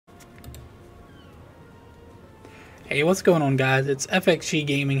Hey, what's going on, guys? It's FXG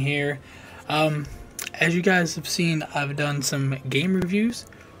Gaming here. As you guys have seen, I've done some game reviews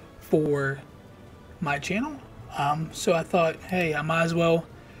for my channel. So I thought, hey, I might as well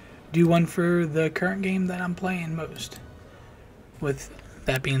do one for the current game that I'm playing most. With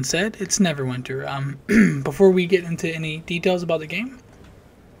that being said, it's Neverwinter. Before we get into any details about the game,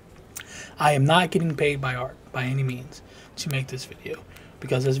 I am not getting paid by Art by any means to make this video,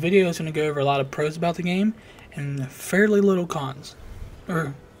 because this video is going to go over a lot of pros about the game and fairly little cons.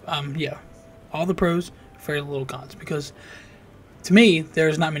 Yeah, all the pros, fairly little cons, because to me,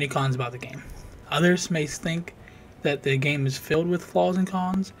 there's not many cons about the game. Others may think that the game is filled with flaws and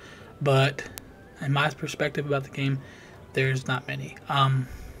cons, but in my perspective about the game, there's not many.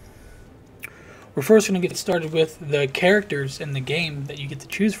 We're first going to get started with the characters in the game that you get to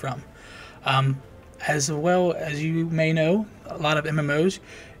choose from. As well as you may know, a lot of MMOs,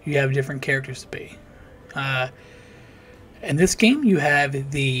 you have different characters to be. In this game, you have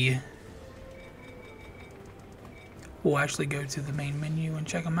we'll actually go to the main menu and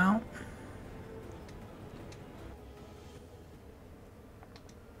check them out.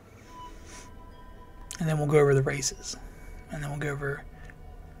 And then we'll go over the races. And then we'll go over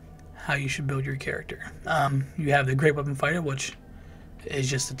how you should build your character. You have the Great Weapon Fighter, which is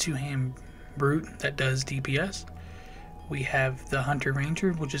just a two-hand brute that does DPS. We have the Hunter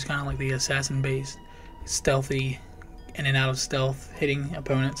Ranger, which is kind of like the assassin-based, stealthy, in and out of stealth, hitting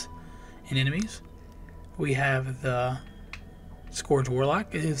opponents and enemies. We have the Scourge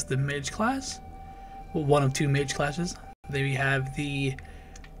Warlock, it is the mage class, well, one of two mage classes. Then we have the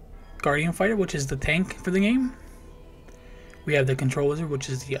Guardian Fighter, which is the tank for the game. We have the Control Wizard, which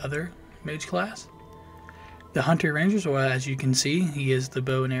is the other mage class. The Hunter Rangers, well, as you can see, he is the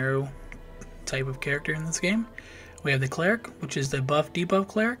bow and arrow type of character in this game. We have the Cleric, which is the buff debuff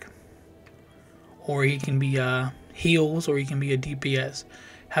cleric, or he can be heals, or he can be a DPS,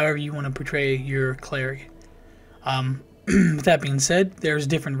 however you want to portray your cleric. With that being said, there's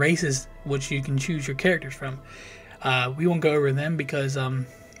different races which you can choose your characters from. We won't go over them because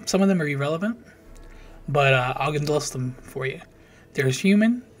some of them are irrelevant, but I'll list them for you. There's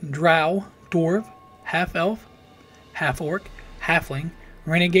human, drow, dwarf, half elf, half orc, halfling,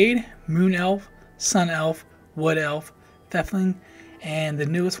 renegade, moon elf, sun elf, wood elf, thefling, and the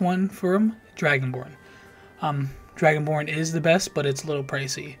newest one for them, dragonborn. Dragonborn is the best, but it's a little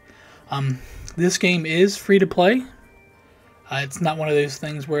pricey. This game is free to play. It's not one of those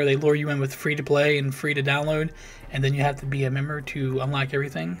things where they lure you in with free to play and free to download, and then you have to be a member to unlock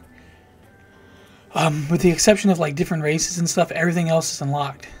everything. With the exception of like different races and stuff, everything else is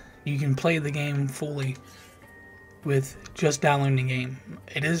unlocked. You can play the game fully with just downloading the game.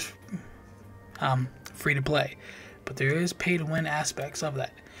 It is free to play, but there is pay to win aspects of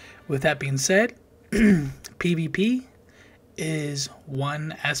that. With that being said, PvP is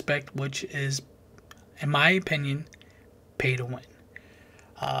one aspect which is, in my opinion, pay to win.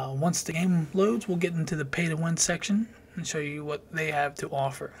 Once the game loads, we'll get into the pay to win section and show you what they have to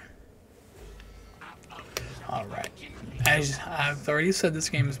offer. Alright, as I've already said, this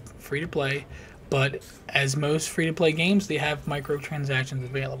game is free to play, but as most free to play games, they have microtransactions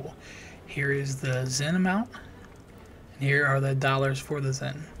available. Here is the Zen amount, and here are the dollars for the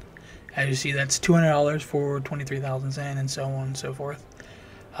Zen. As you see, that's $200 for 23,000 Zen, and so on and so forth.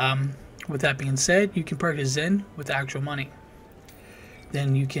 With that being said, you can purchase Zen with actual money.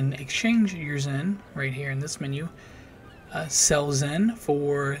 Then you can exchange your Zen right here in this menu. Sell Zen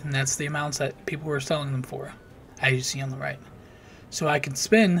for, and that's the amounts that people are selling them for, as you see on the right. So I could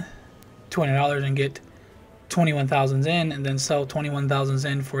spend $200 and get 21,000 Zen, and then sell 21,000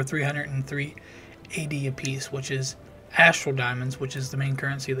 Zen for 303 AD a piece, which is Astral Diamonds, which is the main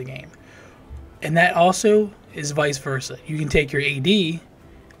currency of the game. And that also is vice versa. You can take your AD, in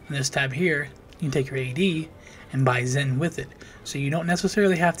this tab here, you can take your AD and buy Zen with it. So you don't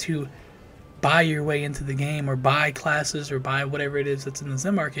necessarily have to buy your way into the game, or buy classes, or buy whatever it is that's in the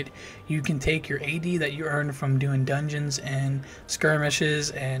Zen market. You can take your AD that you earn from doing dungeons and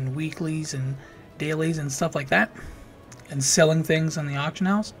skirmishes and weeklies and dailies and stuff like that, and selling things in the auction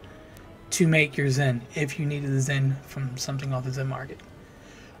house to make your Zen, if you needed the Zen from something off the Zen market.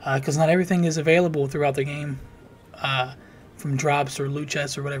 Because not everything is available throughout the game from drops or loot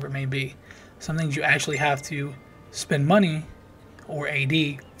chests or whatever it may be. Some things you actually have to spend money or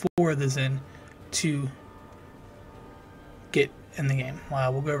AD for the Zen to get in the game.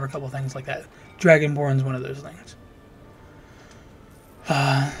 We'll go over a couple things like that. Dragonborn is one of those things.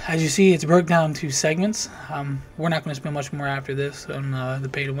 As you see, it's broke down into segments. We're not going to spend much more after this on the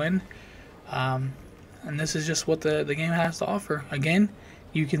pay to win. And this is just what the game has to offer. Again,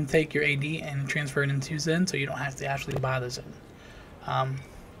 you can take your AD and transfer it into Zen, so you don't have to actually buy the Zen.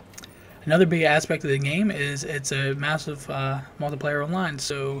 Another big aspect of the game is it's a massive multiplayer online,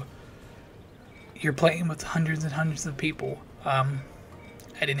 so you're playing with hundreds and hundreds of people at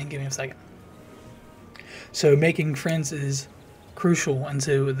any given second. So making friends is crucial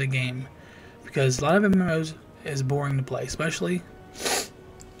into the game, because a lot of MMOs is boring to play, especially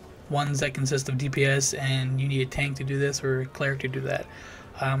ones that consist of DPS and you need a tank to do this or a cleric to do that.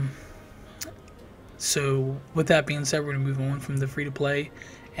 So with that being said, we're going to move on from the free-to-play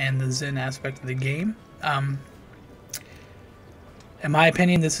and the Zen aspect of the game. In my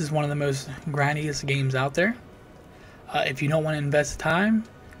opinion, this is one of the most grindiest games out there. If you don't want to invest time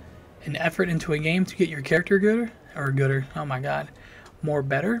and effort into a game to get your character oh my god, more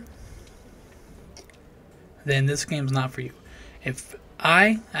better, then this game's not for you. If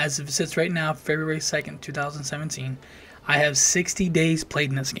as it sits right now, February 2nd, 2017, I have 60 days played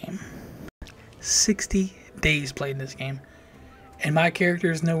in this game. 60 days played in this game. And my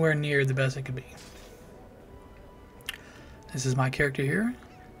character is nowhere near the best it could be. This is my character here.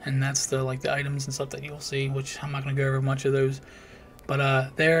 And that's the items and stuff that you'll see, which I'm not going to go over much of those.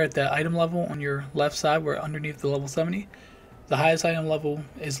 But there at the item level on your left side, where underneath the level 70, the highest item level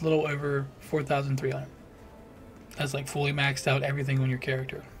is a little over 4,300. That's like fully maxed out everything on your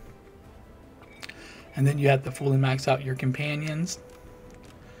character. And then you have to fully max out your companions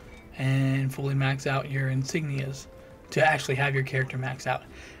and fully max out your insignias to actually have your character maxed out.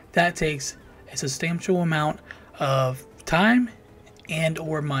 That takes a substantial amount of time and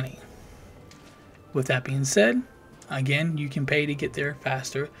or money. With that being said, again, you can pay to get there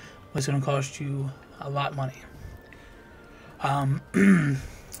faster, but it's going to cost you a lot of money.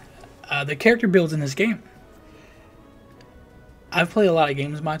 The character builds in this game. I've played a lot of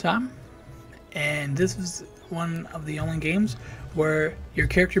games in my time, and this is one of the only games where your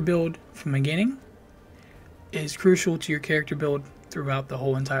character build from the beginning is crucial to your character build throughout the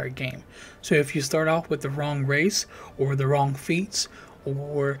whole entire game. So if you start off with the wrong race, or the wrong feats,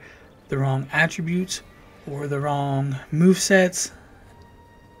 or the wrong attributes, or the wrong movesets,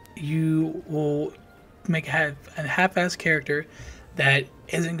 you will make a half-assed character that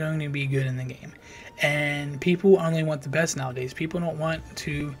isn't going to be good in the game. And people only want the best nowadays. People don't want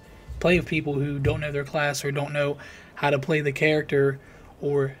to play with people who don't know their class, or don't know how to play the character,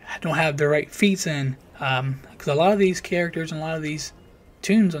 or don't have the right feats in. Because a lot of these characters and a lot of these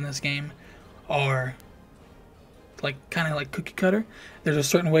tunes on this game are kind of like cookie cutter. There's a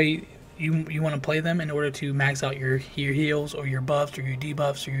certain way you want to play them in order to max out your heals, or your buffs, or your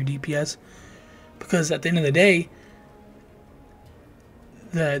debuffs, or your DPS. Because at the end of the day,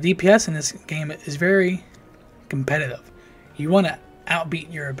 the DPS in this game is very competitive. You want to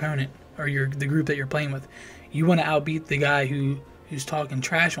outbeat your opponent, or the group that you're playing with. You want to outbeat the guy who's talking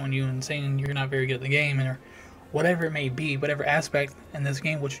trash on you and saying you're not very good at the game, or whatever it may be, whatever aspect in this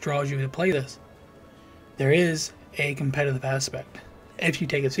game which draws you to play this. There is a competitive aspect if you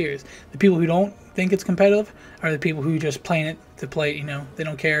take it serious. The people who don't think it's competitive are the people who just playing it to play. They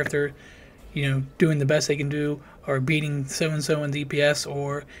don't care if they're doing the best they can do, or beating so-and-so in DPS,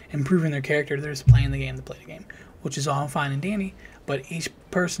 or improving their character. They're just playing the game to play the game, which is all fine and dandy, but each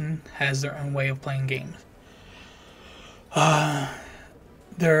person has their own way of playing games.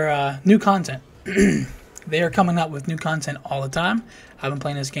 New content. They are coming out with new content all the time. I've been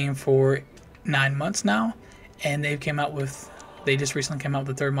playing this game for 9 months now, and they just recently came out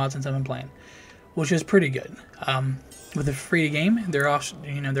with the third mod since I've been playing, which is pretty good. With the free game, they're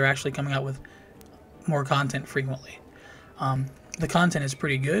actually coming out with more content frequently. The content is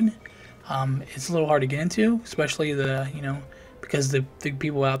pretty good. It's a little hard to get into, especially because the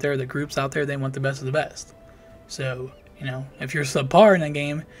people out there, the groups out there, they want the best of the best. So if you're subpar in a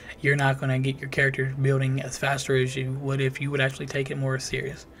game, you're not going to get your character building as faster as you would if you would actually take it more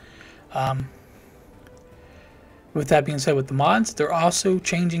serious. With that being said, with the mods, they're also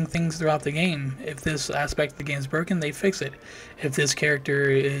changing things throughout the game. If this aspect of the game is broken, they fix it. If this character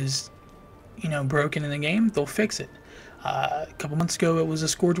is, broken in the game, they'll fix it. A couple months ago, it was a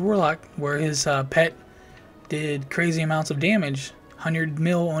Scourge Warlock, where his pet did crazy amounts of damage, 100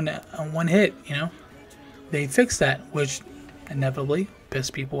 mil on one hit, They fixed that, which inevitably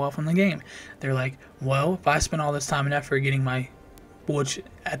pissed people off in the game. They're like, well, if I spent all this time and effort getting which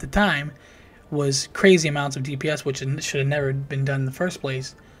at the time was crazy amounts of DPS, which should have never been done in the first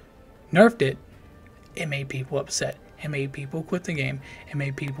place, nerfed it, it made people upset. It made people quit the game. It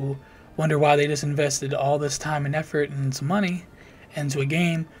made people wonder why they just invested all this time and effort and some money into a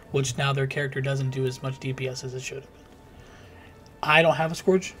game which now their character doesn't do as much DPS as it should have. I don't have a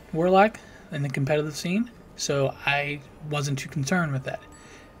Scourge Warlock in the competitive scene, so I wasn't too concerned with that.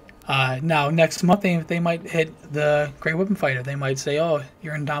 Now, next month, they might hit the Great Weapon Fighter. They might say, oh,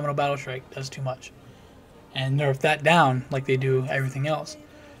 your Indomitable Battle Strike does too much. And nerf that down like they do everything else.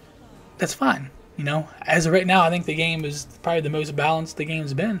 That's fine. You know, as of right now, I think the game is probably the most balanced the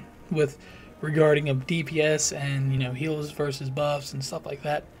game's been with regarding of DPS and, you know, heals versus buffs and stuff like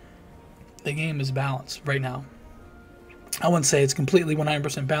that. The game is balanced right now. I wouldn't say it's completely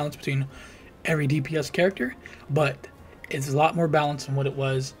 100% balanced between every DPS character, but it's a lot more balanced than what it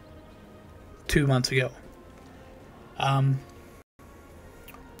was 2 months ago.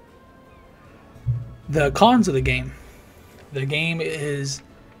 The cons of the game is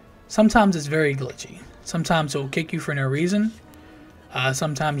sometimes it's very glitchy. Sometimes it will kick you for no reason.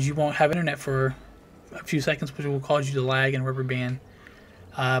 Sometimes you won't have internet for a few seconds, which will cause you to lag and rubber band.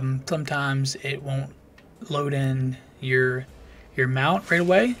 Sometimes it won't load in your mount right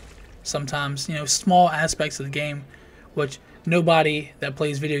away. Sometimes, you know, small aspects of the game, which nobody that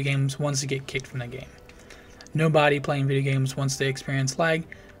plays video games wants to get kicked from the game. Nobody playing video games wants to experience lag,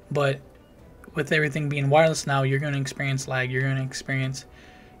 but with everything being wireless now, you're going to experience lag. You're going to experience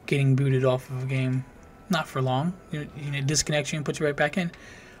getting booted off of a game, not for long. You know, disconnects you and puts you right back in.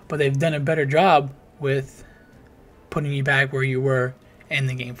 But they've done a better job with putting you back where you were in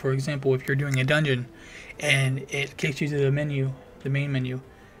the game. For example, if you're doing a dungeon and it kicks you to the menu, the main menu,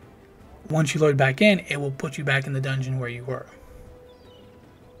 once you load back in, it will put you back in the dungeon where you were.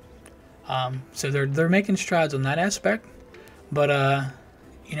 So they're making strides on that aspect, but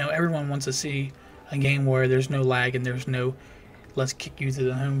you know, everyone wants to see a game where there's no lag and there's no let's kick you to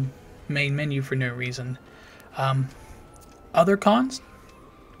the home main menu for no reason. Other cons,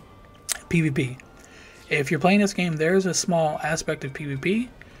 PvP. If you're playing this game, there's a small aspect of PvP.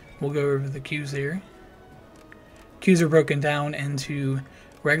 We'll go over the queues here. Queues are broken down into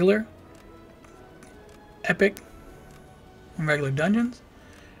regular, epic, and regular dungeons,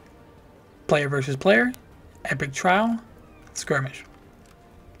 player versus player, epic trial, skirmish.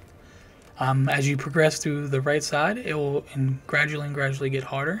 As you progress through the right side, it will gradually get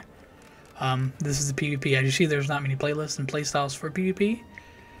harder. This is the PvP. As you see, there's not many playlists and playstyles for PvP,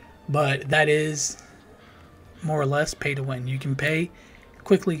 but that is more or less pay to win. You can pay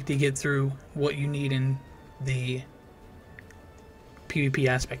quickly to get through what you need in the PvP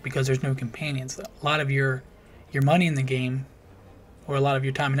aspect because there's no companions. A lot of your money in the game, or a lot of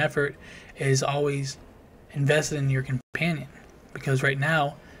your time and effort, is always invested in your companion, because right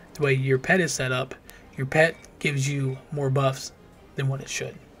now the way your pet is set up, your pet gives you more buffs than what it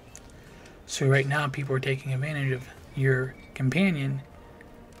should. So right now people are taking advantage of your companion,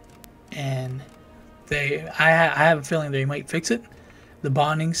 and I have a feeling they might fix it. The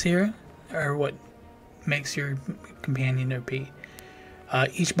bondings here are what makes your companion OP.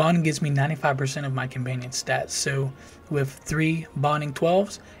 Each bonding gives me 95% of my companion stats. So with 3 bonding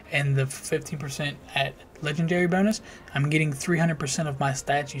 12s and the 15% at legendary bonus, I'm getting 300% of my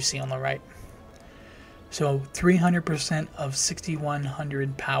stats you see on the right. So 300% of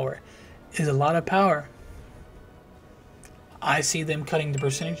 6100 power is a lot of power. I see them cutting the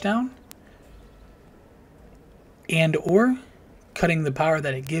percentage down and or cutting the power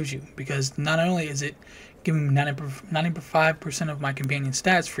that it gives you, because not only is it giving me 95% of my companion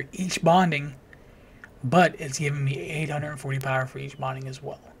stats for each bonding, but it's giving me 840 power for each bonding as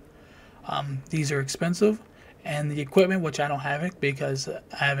well. These are expensive, and the equipment, which I don't have it because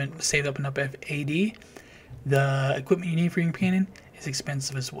I haven't saved up enough AD, the equipment you need for your companion is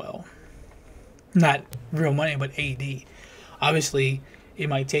expensive as well. Not real money, but AD. Obviously, it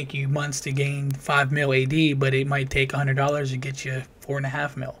might take you months to gain 5 mil AD, but it might take $100 to get you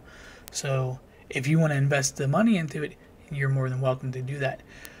 4.5 mil. So if you want to invest the money into it, you're more than welcome to do that.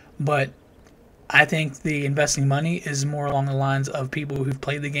 But I think the investing money is more along the lines of people who've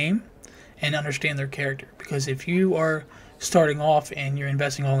played the game and understand their character. Because if you are starting off and you're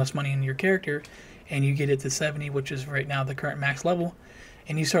investing all this money in your character and you get it to 70, which is right now the current max level,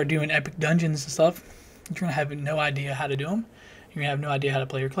 and you start doing epic dungeons and stuff, you're going to have no idea how to do them. You're going to have no idea how to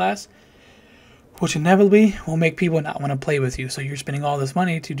play your class, which inevitably will make people not want to play with you. So you're spending all this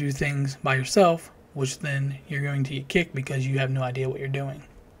money to do things by yourself, which then you're going to get kicked because you have no idea what you're doing.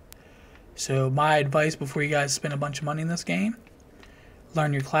 So my advice before you guys spend a bunch of money in this game,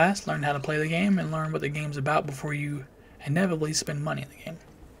 learn your class, learn how to play the game, and learn what the game's about before you inevitably spend money in the game.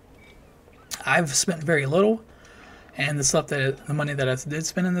 I've spent very little, and the money that I did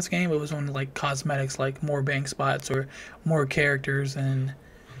spend in this game, it was on like cosmetics, like more bank spots or more characters, and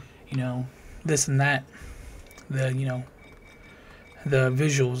you know, this and that. The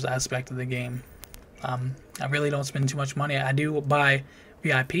visuals aspect of the game. I really don't spend too much money. I do buy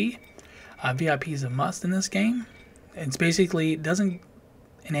VIP. VIP is a must in this game. It's basically, it doesn't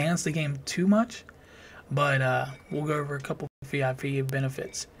enhance the game too much, but we'll go over a couple VIP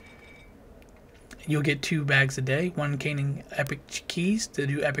benefits. You'll get 2 bags a day, one containing epic keys to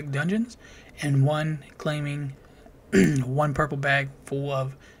do epic dungeons, and one claiming one purple bag full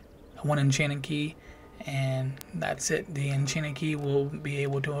of one enchanted key, and that's it. The enchanted key will be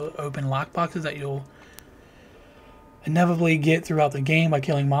able to open lockboxes that you'll inevitably get throughout the game by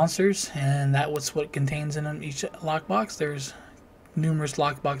killing monsters, and that was what contains in each lockbox. There's numerous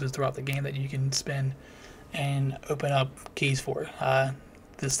lockboxes throughout the game that you can spend and open up keys for.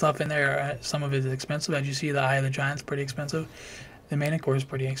 The stuff in there, some of it is expensive. As you see, the Eye of the Giant's pretty expensive. The Mana Core is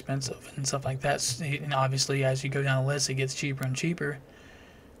pretty expensive and stuff like that. And obviously, as you go down the list, it gets cheaper and cheaper.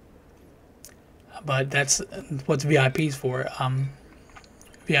 But that's what VIP's for.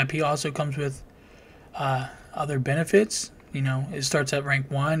 VIP also comes with other benefits. You know, it starts at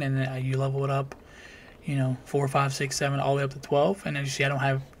rank 1, and then you level it up, you know, 4, 5, 6, 7, all the way up to 12. And as you see, I don't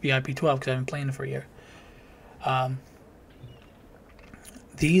have VIP 12 because I've been playing it for a year.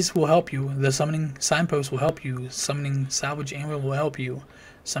 These will help you. The summoning signpost will help you. Summoning salvage anvil will help you.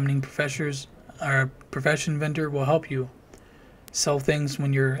 Summoning profession vendor will help you sell things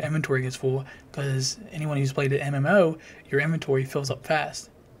when your inventory gets full, because anyone who's played an MMO, your inventory fills up fast.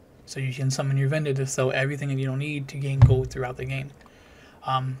 So you can summon your vendor to sell everything that you don't need to gain gold throughout the game.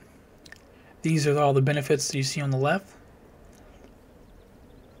 These are all the benefits that you see on the left.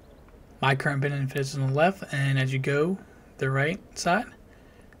 My current benefits on the left, and as you go the right side,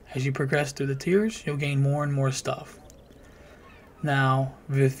 as you progress through the tiers, you'll gain more and more stuff. Now,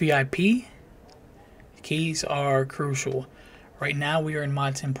 with VIP, keys are crucial. Right now, we are in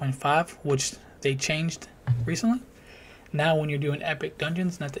mod 10.5, which they changed recently. Now, when you're doing epic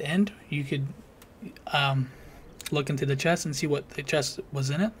dungeons, and at the end, you could look into the chest and see what the chest was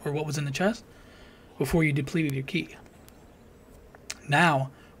in it, or what was in the chest, before you depleted your key.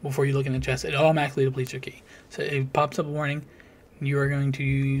 Now, before you look in the chest, it automatically depletes your key. So it pops up a warning, you are going to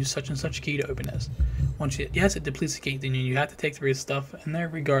use such and such key to open this. Once you, yes, it depletes the key, then you have to take the rest stuff in there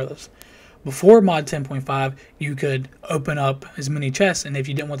regardless. Before mod 10.5, you could open up as many chests, and if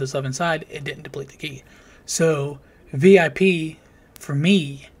you didn't want the stuff inside, it didn't deplete the key. So VIP, for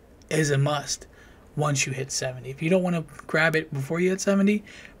me, is a must once you hit 70. If you don't want to grab it before you hit 70,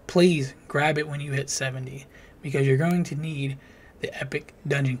 please grab it when you hit 70, because you're going to need the epic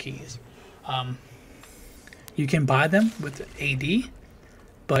dungeon keys. You can buy them with AD,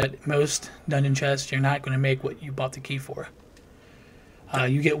 but most dungeon chests, you're not going to make what you bought the key for.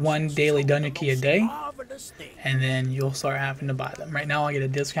 You get 1 daily dungeon key a day, and then you'll start having to buy them. Right now I get a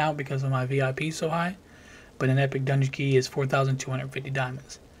discount because of my VIP so high, but an epic dungeon key is 4,250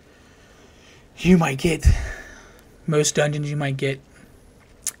 diamonds. You might get, most dungeons you might get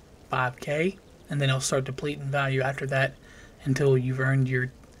 5k, and then it'll start depleting value after that until you've earned your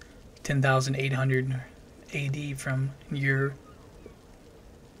 10,800 AD from your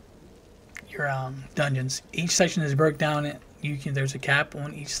dungeons. Each section is broke down. There's a cap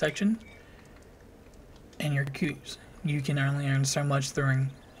on each section, and your queues. You can only earn so much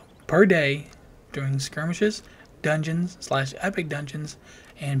per day during skirmishes, dungeons / epic dungeons,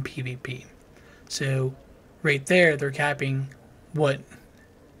 and PvP. So right there, they're capping what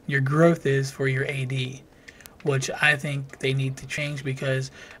your growth is for your AD, which I think they need to change,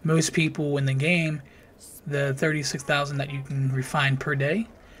 because most people in the game, the 36,000 that you can refine per day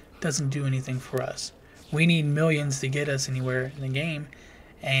doesn't do anything for us. We need millions to get us anywhere in the game,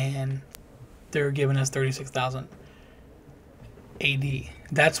 and they're giving us 36,000 AD.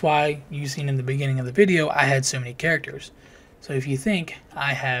 That's why you seen in the beginning of the video I had so many characters. So if you think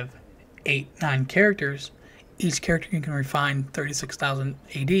I have 8-9 characters, each character you can refine 36,000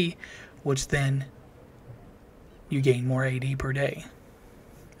 AD, which then you gain more AD per day.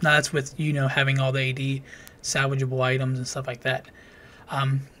 Now that's with, you know, having all the AD salvageable items and stuff like that.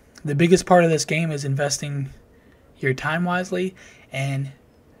 The biggest part of this game is investing your time wisely and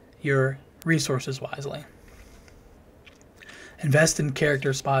your resources wisely. Invest in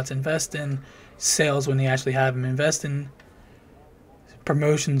character spots, invest in sales when they actually have them, invest in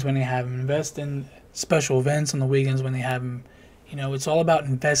promotions when they have them, invest in special events on the weekends when they have them. You know, it's all about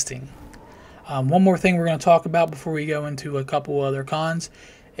investing. One more thing we're going to talk about before we go into a couple other cons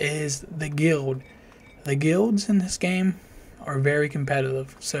is the guild. The guilds in this game are very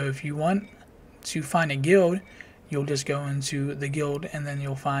competitive. So if you want to find a guild, you'll just go into the guild, and then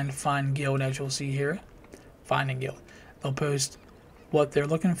you'll find guild, as you'll see here. Find a guild. They'll post what they're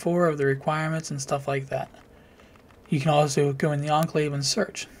looking for, or the requirements and stuff like that. You can also go in the enclave and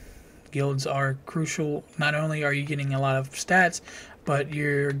search. Guilds are crucial. Not only are you getting a lot of stats, but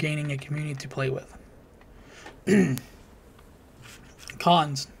you're gaining a community to play with.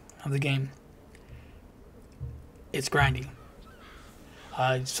 cons of the game. It's grindy.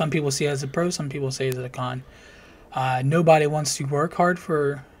 Some people see it as a pro, some people say it's a con. Nobody wants to work hard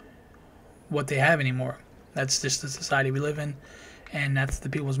for what they have anymore. That's just the society we live in, and that's the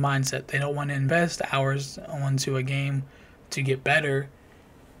people's mindset. They don't want to invest hours onto a game to get better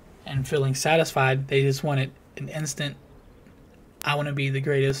and feeling satisfied. They just want it an instant. I want to be the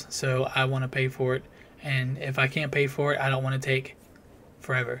greatest, so I want to pay for it. And if I can't pay for it, I don't want to take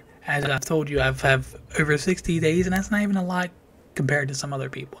forever. As I've told you, I've over 60 days, and that's not even a lot compared to some other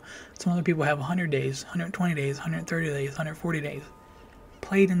people. Some other people have 100 days, 120 days, 130 days, 140 days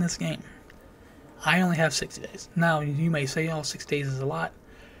played in this game. I only have 60 days. Now, you may say, oh, 6 days is a lot.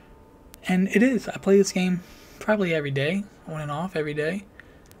 And it is. I play this game probably every day, on and off every day.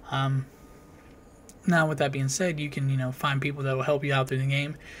 Now, with that being said, you can, find people that will help you out through the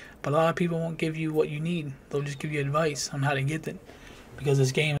game. But a lot of people won't give you what you need. They'll just give you advice on how to get it. Because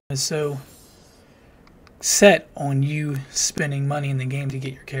this game is so set on you spending money in the game to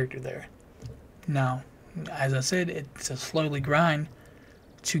get your character there. Now, as I said, it's a slowly grind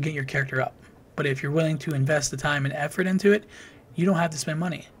to get your character up. But if you're willing to invest the time and effort into it, you don't have to spend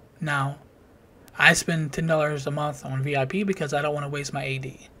money. Now, I spend $10 a month on VIP because I don't want to waste my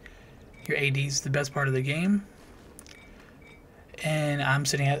AD. Your AD is the best part of the game. And I'm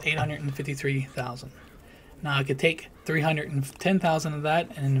sitting at 853,000. Now I could take 310,000 of that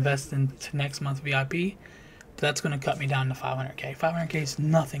and invest into next month's VIP. But that's going to cut me down to 500k. 500k is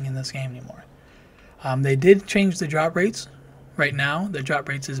nothing in this game anymore. They did change the drop rates. Right now, the drop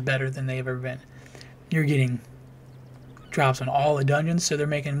rates is better than they've ever been. You're getting drops on all the dungeons, so they're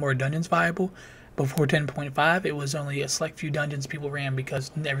making more dungeons viable. Before 10.5, it was only a select few dungeons people ran because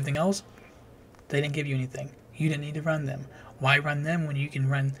everything else, they didn't give you anything. You didn't need to run them. Why run them when you can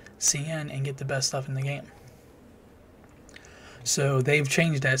run CN and get the best stuff in the game? So they've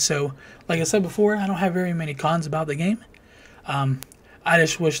changed that. So, like I said before, I don't have very many cons about the game. I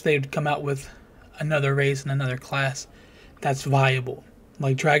just wish they'd come out with another race and another class that's viable.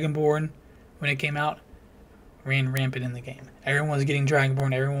 Like Dragonborn, when it came out, ran rampant in the game. Everyone was getting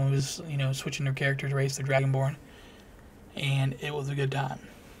Dragonborn. Everyone was, switching their characters race to Dragonborn. And it was a good time.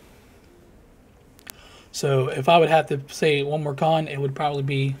 So if I would have to say one more con, it would probably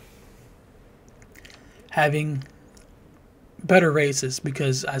be having better races,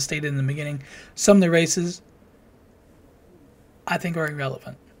 because I stated in the beginning, some of the races I think are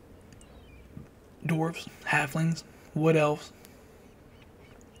irrelevant. Dwarves, halflings, wood elves,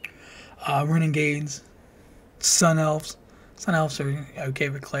 renegades, sun elves. Sun elves are okay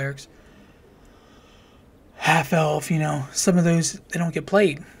with clerics. Half elf, some of those, they don't get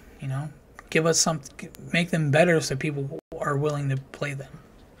played, Give us something, make them better so people are willing to play them,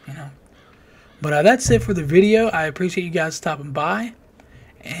 But that's it for the video. I appreciate you guys stopping by.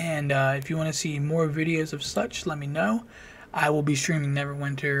 And if you want to see more videos of such, let me know. I will be streaming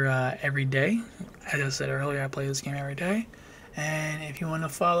Neverwinter every day. As I said earlier, I play this game every day. And if you want to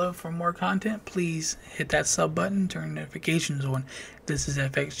follow for more content, please hit that sub button, turn notifications on. This is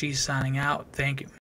FXG signing out. Thank you.